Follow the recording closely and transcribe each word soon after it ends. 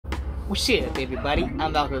Well, shit, everybody.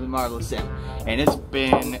 I'm Malcolm of the Marvelous M, and it's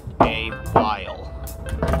been a while.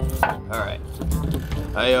 Alright.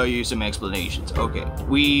 I owe you some explanations. Okay,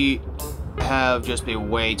 we have just been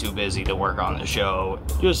way too busy to work on the show.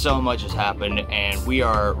 Just so much has happened, and we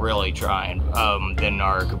are really trying. Then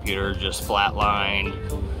our computer just flatlined.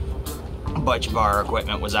 A bunch of our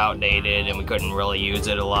equipment was outdated, and we couldn't really use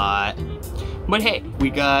it a lot. But hey, we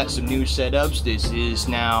got some new setups. This is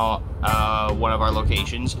now one of our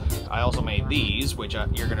locations. I also made these, which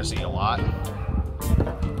you're gonna see a lot.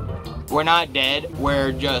 We're not dead.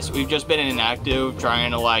 We've just been inactive,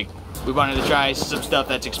 trying to we wanted to try some stuff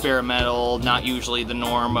that's experimental, not usually the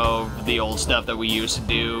norm of the old stuff that we used to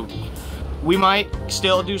do. We might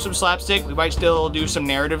still do some slapstick, we might still do some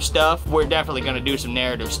narrative stuff. We're definitely gonna do some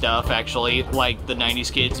narrative stuff, actually, like the 90s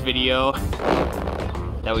Kids video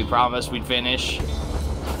that we promised we'd finish.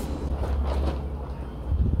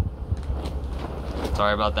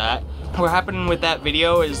 Sorry about that. What happened with that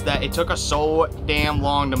video is that it took us so damn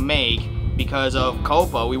long to make because of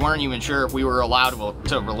COPPA. We weren't even sure if we were allowed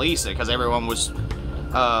to release it because everyone was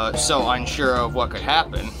so unsure of what could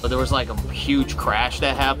happen. But there was like a huge crash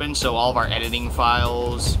that happened, so all of our editing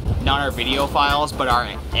files, not our video files, but our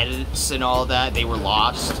edits and all that, they were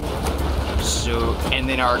lost. So, and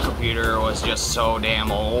then our computer was just so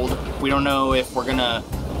damn old. We don't know if we're gonna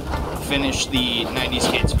finish the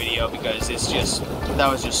 90s Kids video because that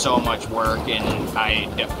was just so much work, and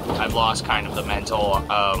I've lost kind of the mental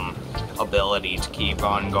ability to keep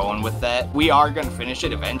on going with that. We are gonna finish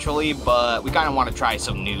it eventually, but we kind of want to try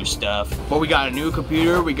some new stuff. But we got a new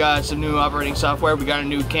computer, we got some new operating software, we got a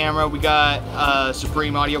new camera, we got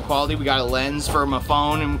supreme audio quality, we got a lens for my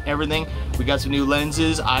phone and everything. We got some new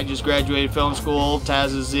lenses. I just graduated film school.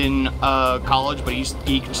 Taz is in college, but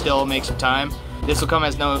he can still make some time. This will come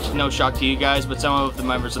as no shock to you guys, but some of the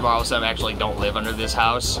members of Marvelous M actually don't live under this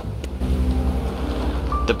house.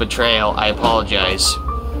 The betrayal, I apologize.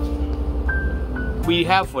 We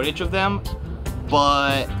have footage of them,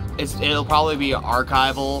 but it'll probably be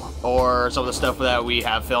archival or some of the stuff that we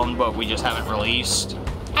have filmed but we just haven't released.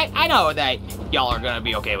 I know that y'all are gonna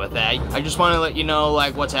be okay with that. I just want to let you know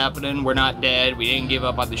what's happening. We're not dead. We didn't give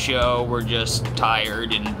up on the show. We're just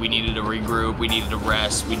tired and we needed to regroup. We needed to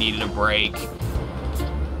rest. We needed a break.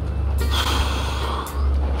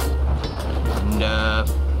 And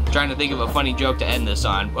trying to think of a funny joke to end this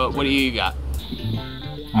on. What do you got?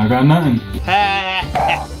 I got nothing.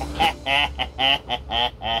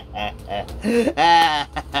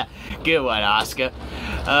 Good one, Oscar.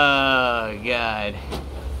 Oh, God.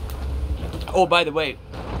 Oh, by the way,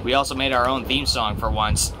 we also made our own theme song for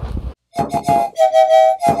once.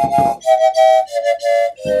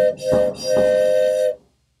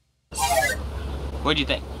 What'd you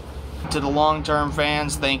think? To the long-term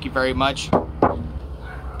fans, thank you very much.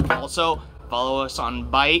 Also, follow us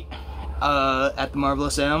on Byte at The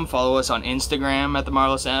Marvelous M. Follow us on Instagram at The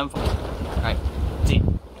Marvelous M. Alright.